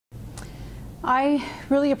I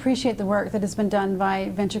really appreciate the work that has been done by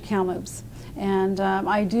Venture Kamloops, and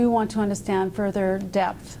I do want to understand further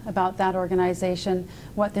depth about that organization,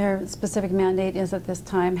 what their specific mandate is at this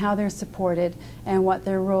time, how they're supported, and what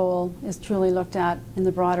their role is truly looked at in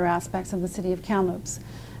the broader aspects of the City of Kamloops.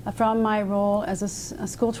 From my role as a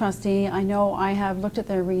school trustee, I know I have looked at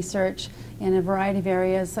their research in a variety of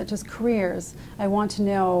areas, such as careers. I want to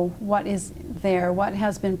know what is there, what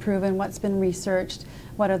has been proven, what's been researched,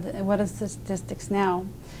 what are the statistics now.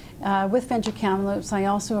 With Venture Kamloops, I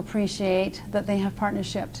also appreciate that they have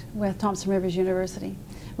partnershipped with Thompson Rivers University.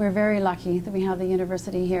 We're very lucky that we have the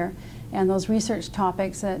university here, and those research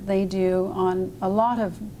topics that they do on a lot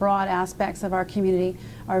of broad aspects of our community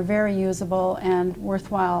are very usable and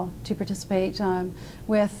worthwhile to participate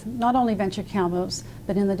with not only Venture Kamloops,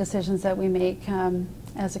 but in the decisions that we make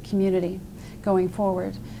as a community going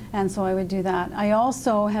forward. And so I would do that. I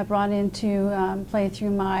also have brought into play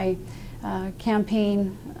through my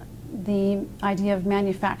campaign the idea of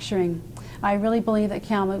manufacturing. I really believe that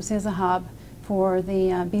Kamloops is a hub for the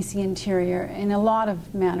BC interior in a lot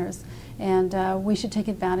of manners, and we should take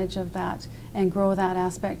advantage of that and grow that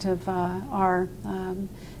aspect of our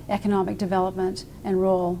economic development and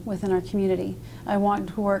role within our community. I want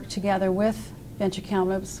to work together with Venture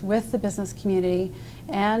Kamloops, with the business community,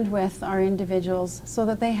 and with our individuals so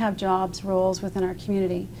that they have jobs, roles within our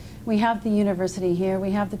community. We have the university here,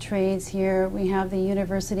 we have the trades here, we have the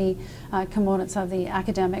university components of the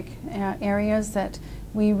academic areas that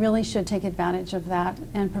we really should take advantage of that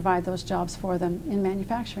and provide those jobs for them in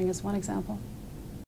manufacturing as one example.